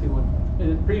pretty messy one. In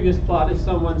the previous plot, if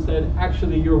someone said,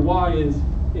 actually your y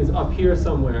is up here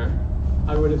somewhere,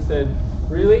 I would have said,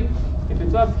 really? If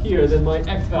it's up here, then my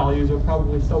x values are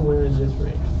probably somewhere in this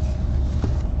range.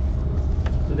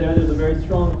 So there's a very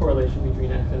strong correlation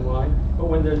between x and y. But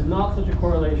when there's not such a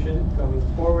correlation, going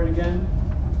forward again,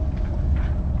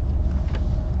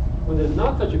 when there's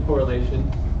not such a correlation,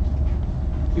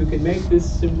 you can make this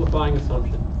simplifying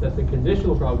assumption that the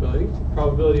conditional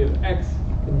probability of x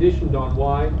conditioned on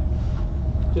y,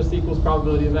 just equals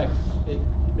probability of x. It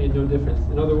made no difference.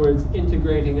 In other words,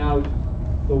 integrating out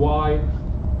the y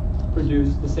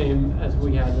produced the same as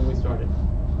we had when we started.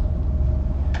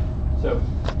 So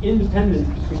independence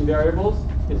between variables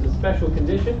is a special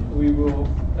condition. We will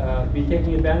be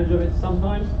taking advantage of it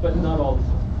sometimes, but not all the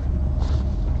time.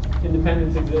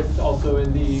 Independence exists also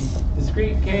in the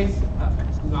discrete case.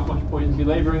 Not much point in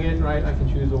belaboring it, right? I can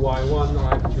choose a y1 or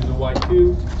I can choose a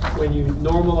y2. When you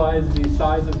normalize the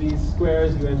size of these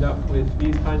squares, you end up with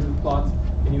these kinds of plots,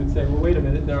 and you would say, well, wait a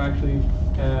minute, they're actually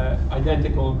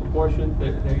identical in proportion.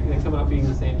 They come out being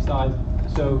the same size.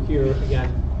 So here,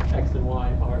 again, x and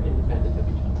y are independent of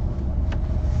each other.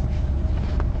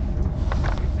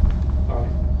 All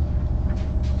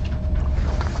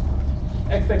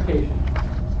right. Expectation.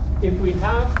 If we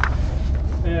have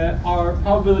our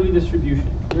probability distribution,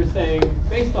 we're saying,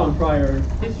 based on prior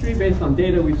history, based on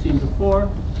data we've seen before,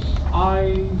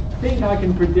 I think I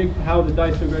can predict how the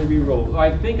dice are going to be rolled.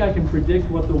 I think I can predict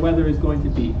what the weather is going to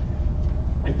be.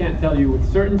 I can't tell you with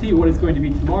certainty what it's going to be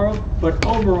tomorrow, but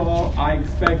overall I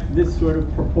expect this sort of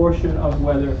proportion of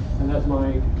weather, and that's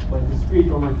my discrete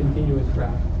or my continuous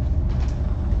graph.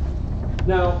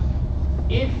 Now,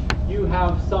 if you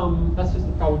have some, that's just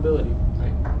the probability,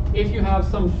 right? If you have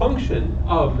some function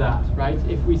of that, right?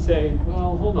 If we say,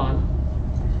 well, hold on,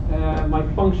 my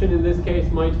function in this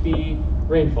case might be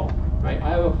rainfall, right? I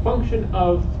have a function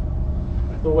of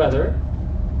the weather.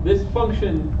 This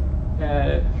function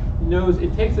knows,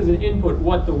 it takes as an input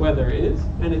what the weather is,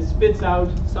 and it spits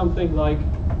out something like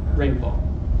rainfall.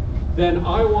 Then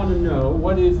I want to know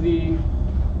what is the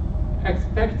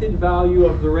expected value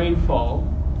of the rainfall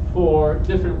for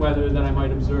different weather that I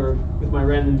might observe with my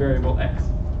random variable x.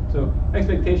 So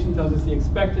expectation tells us the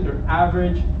expected or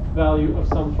average value of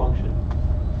some function.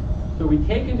 So we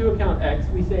take into account x,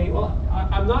 we say, well,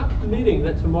 I'm not committing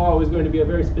that tomorrow is going to be a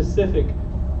very specific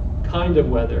kind of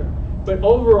weather, but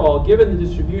overall, given the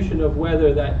distribution of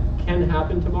weather that can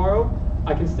happen tomorrow,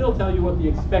 I can still tell you what the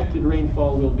expected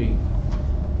rainfall will be.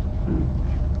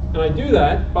 And I do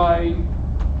that by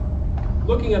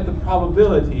looking at the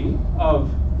probability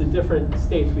of the different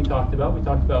states we talked about. We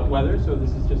talked about weather, so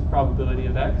this is just probability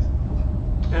of x.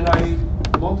 And I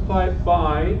multiply it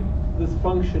by this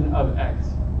function of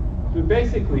x. So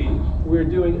basically, we're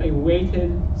doing a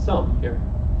weighted sum here.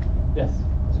 Yes?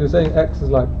 So you're saying x is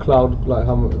like cloud, like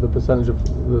how the percentage of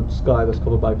the sky that's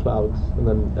covered by clouds, and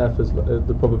then f is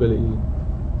the probability,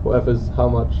 or f is how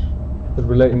much is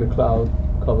relating the cloud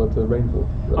cover to rainfall.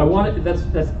 I want it,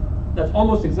 that's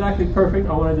almost exactly perfect.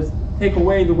 I want to just take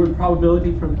away the word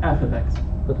probability from f of x.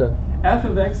 Okay. F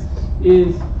of x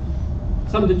is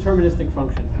some deterministic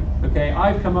function. Okay,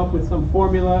 I've come up with some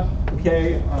formula.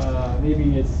 Okay,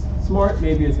 maybe it's smart,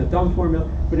 maybe it's a dumb formula,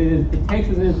 but it takes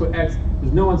as an input x.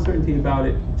 There's no uncertainty about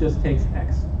it. It just takes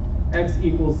x. X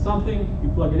equals something. You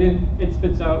plug it in, it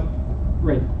spits out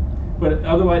rain. But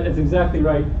otherwise, it's exactly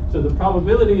right. So the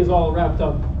probability is all wrapped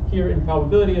up here in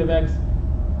probability of x.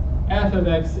 F of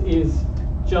x is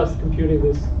just computing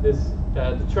this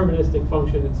deterministic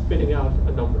function and spitting out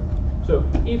a number. So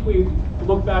if we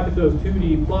look back at those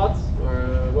 2D plots,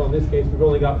 or well, in this case, we've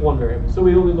only got one variable. So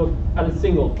we only look at a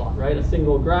single plot, right? A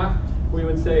single graph. We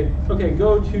would say, okay,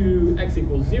 go to x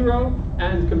equals 0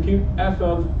 and compute f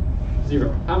of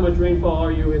 0. How much rainfall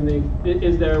are you in the,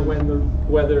 is there when the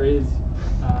weather is,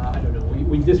 I don't know,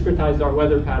 we discretized our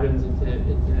weather patterns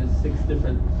into 6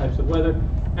 different types of weather.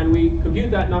 And we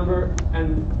compute that number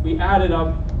and we add it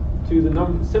up to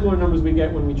the similar numbers we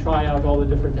get when we try out all the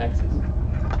different x's.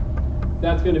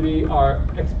 That's going to be our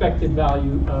expected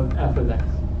value of f of x.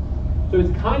 So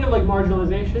it's kind of like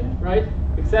marginalization, right?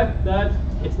 Except that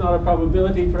it's not a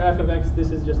probability for f of x.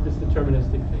 This is just this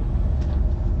deterministic thing.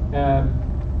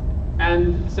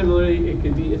 And similarly,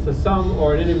 it's a sum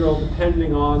or an integral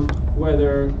depending on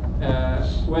whether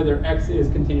x is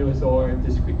continuous or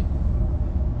discrete.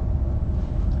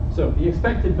 So the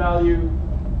expected value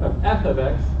of f of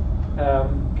x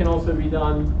can also be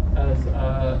done as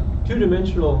a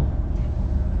two-dimensional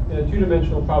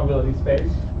probability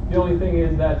space. The only thing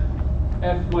is that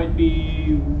f might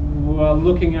be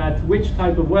looking at which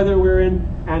type of weather we're in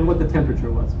and what the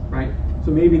temperature was, right?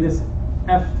 So maybe this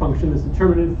f function, this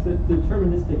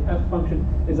deterministic f function,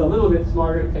 is a little bit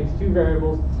smarter. It takes 2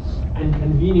 variables, and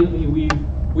conveniently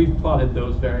we've plotted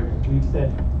those variables. We've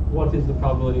said what is the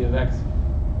probability of x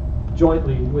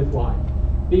jointly with y.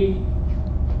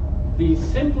 The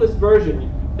simplest version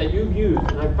that you've used,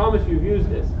 and I promise you've used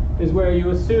this, is where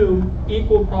you assume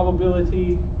equal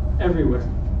probability everywhere.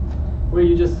 Where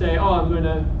you just say, oh, I'm going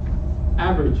to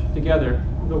average together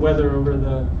the weather over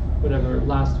the whatever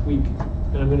last week,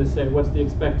 and I'm going to say what was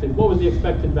the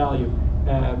expected value.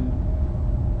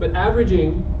 But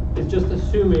averaging is just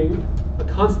assuming a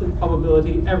constant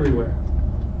probability everywhere,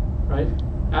 right?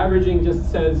 Averaging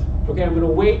just says, okay, I'm going to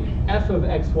weight f of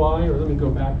xy, or let me go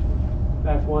back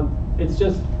one. It's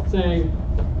just saying,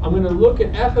 I'm going to look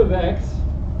at f of x,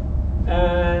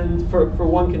 and for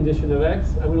one condition of x,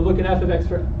 I'm going to look at f of x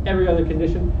for every other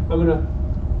condition. I'm going to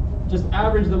just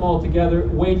average them all together,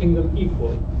 weighting them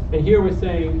equally. And here we're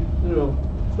saying, no,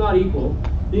 it's not equal.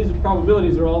 These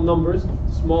probabilities are all numbers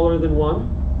smaller than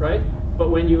 1, right? But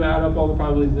when you add up all the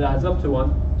probabilities, it adds up to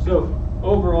 1. So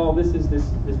overall, this is this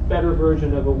better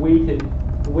version of a weighting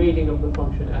of the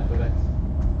function f of x.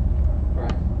 All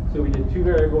right. So we did 2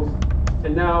 variables,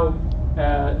 and now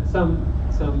some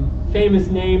famous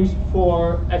names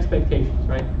for expectations,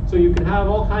 right? So you can have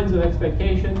all kinds of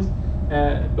expectations,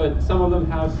 but some of them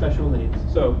have special names.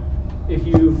 So if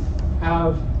you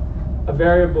have a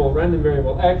variable, random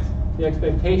variable x, the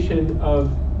expectation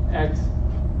of x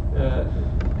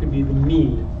could be the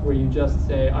mean, where you just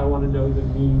say, I want to know the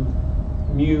mean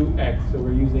mu x, so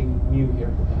we're using mu here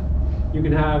for that. You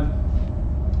can have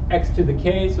x to the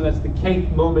k, so that's the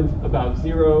kth moment about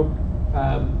 0.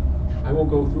 I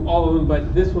won't go through all of them,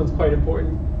 but this one's quite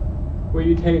important, where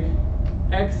you take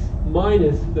x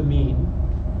minus the mean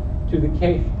to the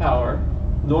kth power,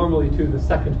 normally to the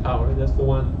 2nd power. That's the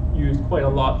one used quite a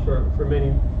lot for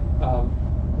many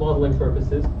modeling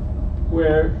purposes,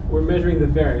 where we're measuring the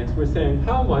variance. We're saying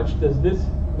how much does this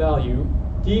value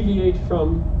deviate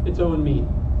from its own mean,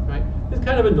 right? It's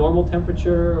kind of a normal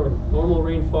temperature or normal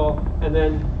rainfall, and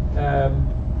then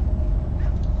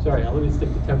sorry, let me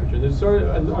stick to temperature. There's sort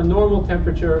of a normal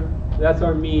temperature, that's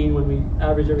our mean when we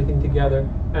average everything together,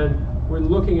 and we're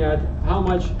looking at how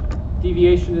much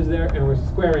deviation is there, and we're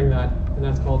squaring that, and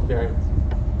that's called variance.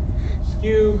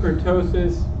 Skew,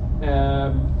 kurtosis,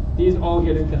 these all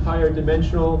get into higher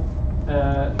dimensional,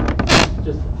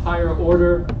 just higher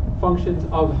order functions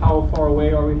of how far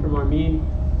away are we from our mean.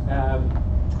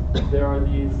 There are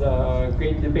these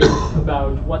great debates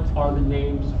about what are the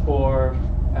names for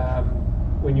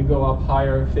when you go up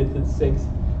higher, 5th and 6th.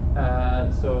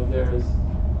 So there's,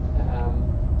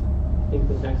 I think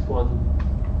the next one,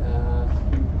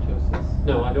 kurtosis.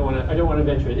 No, I don't want to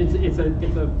venture it. It's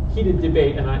a heated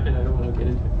debate, and I don't want to get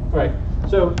into it. All right.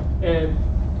 So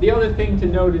the other thing to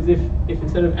note is if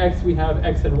instead of x we have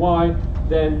x and y,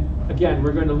 then again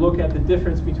we're going to look at the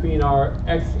difference between our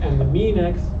x and the mean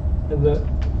x, and the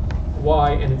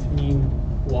y and its mean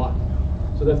y.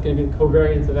 So that's going to be the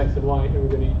covariance of x and y, and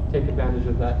we're going to take advantage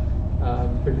of that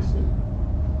pretty soon.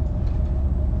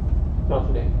 Not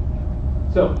today.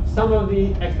 So some of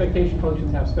the expectation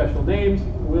functions have special names.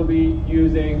 We'll be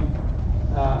using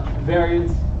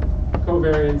variance,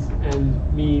 covariance,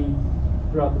 and mean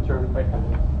throughout the term quite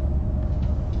heavily.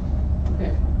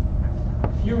 Okay.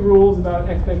 A few rules about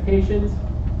expectations.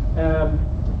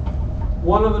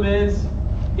 One of them is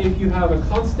if you have a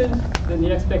constant, then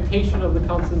the expectation of the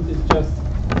constant is just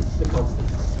the constant.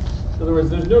 In other words,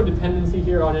 there's no dependency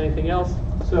here on anything else,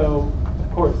 so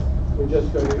of course we're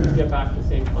just going to get back to the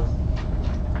same constant.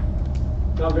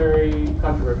 Not very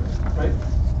controversial, right?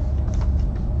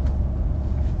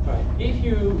 All right. If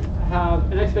you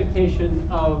have an expectation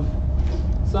of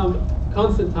some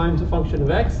constant times a function of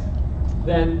x,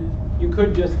 then you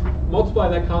could just multiply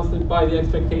that constant by the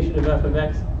expectation of f of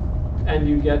x, and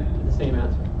you get the same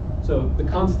answer. So the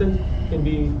constant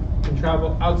can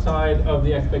travel outside of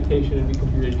the expectation and be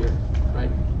computed here, right?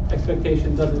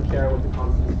 Expectation doesn't care what the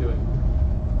constant is doing.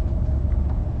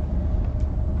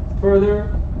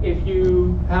 Further, if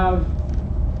you have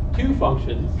two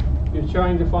functions, you're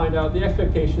trying to find out the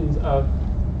expectations of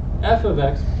f of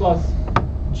x plus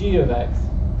g of x,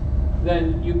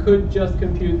 then you could just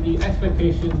compute the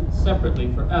expectation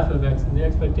separately for f of x and the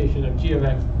expectation of g of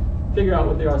x, figure out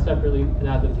what they are separately, and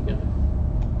add them together.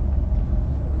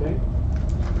 Okay?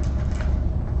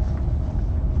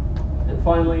 And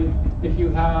finally, if you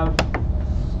have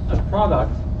a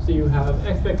product, so you have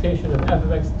expectation of f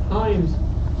of x times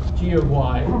g of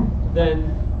y, then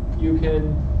you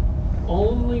can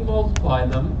only multiply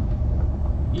them,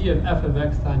 e of f of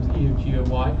x times e of g of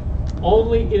y,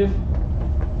 only if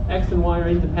x and y are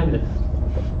independent.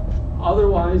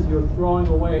 Otherwise, you're throwing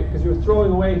away, because you're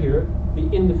throwing away here the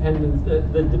independence,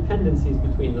 the dependencies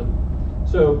between them.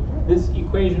 So this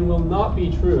equation will not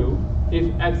be true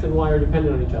if x and y are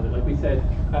dependent on each other. Like we said,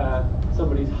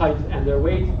 somebody's height and their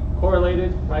weight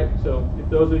correlated, right? So if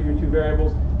those are your two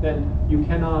variables, then you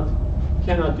cannot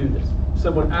do this. If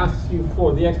someone asks you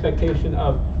for the expectation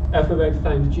of f of x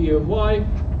times g of y,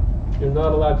 you're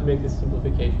not allowed to make this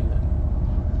simplification then.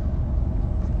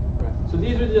 Right. So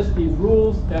these are just these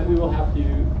rules that we will have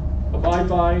to abide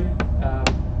by.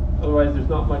 Otherwise, there's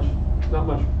not much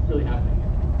really happening here.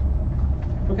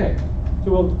 Okay,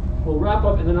 so we'll wrap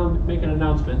up and then I'll make an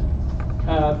announcement.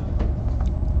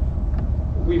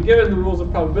 We've given the rules of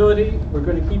probability. We're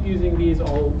going to keep using these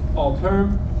all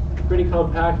term. Pretty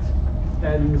compact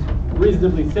and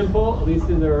reasonably simple, at least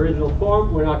in their original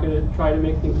form. We're not going to try to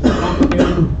make things more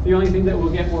complicated. The only thing that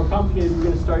will get more complicated is we're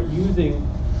going to start using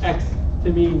x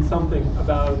to mean something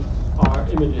about our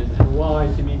images and y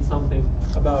to mean something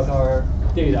about our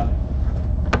data.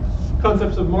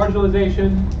 Concepts of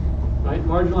marginalization, right?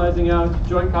 Marginalizing out,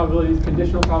 joint probabilities,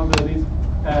 conditional probabilities.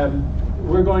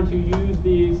 We're going to use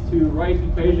these to write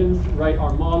equations, write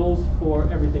our models for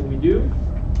everything we do.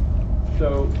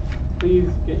 So please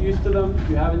get used to them. If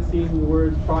you haven't seen the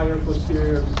words prior,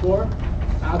 posterior before,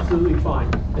 absolutely fine.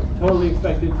 It's totally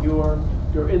expected. You're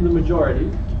in the majority.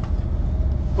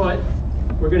 But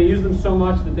we're going to use them so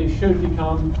much that they should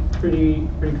become pretty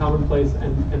commonplace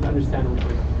and understandable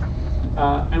quickly.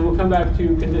 And we'll come back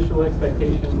to conditional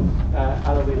expectation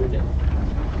at a later date.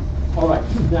 All right,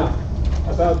 now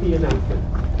about the announcement.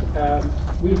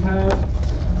 We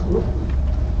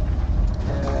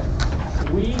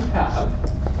have.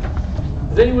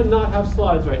 Does anyone not have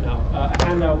slides right now? A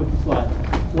handout with the slides.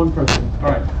 One person.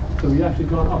 All right. So we've actually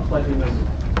gone up slightly now.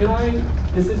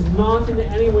 This is not in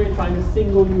any way trying to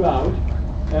single you out,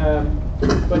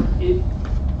 but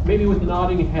maybe with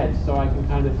nodding heads, so I can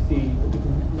kind of see.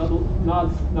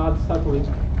 Nod subtly.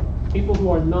 People who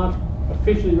are not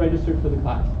officially registered for the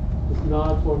class, just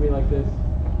nod for me like this,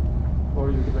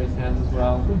 or you can raise hands as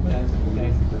well. Yes,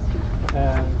 okay.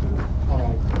 All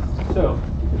right. So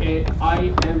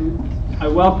I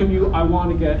welcome you. I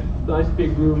want to get a nice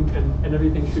big room, and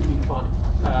everything should be fun.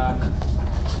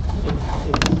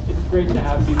 It's great to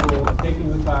have people taking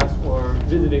the class or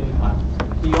visiting the class.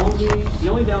 The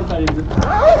only downside is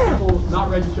that people not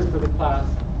registered for the class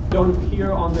don't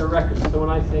appear on their records. So when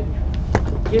I say,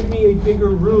 give me a bigger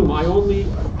room, I only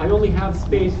have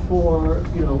space for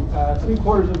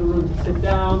 3/4 of the room to sit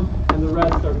down, and the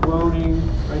rest are groaning.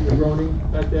 Right, you're groaning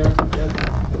right there. Yes,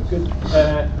 that's good.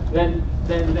 Then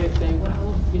they say,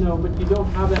 well, but you don't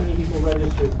have that many people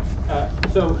registered.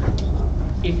 So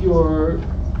if you're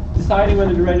deciding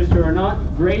whether to register or not,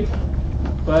 great.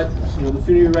 But the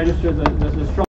sooner you register, the stronger.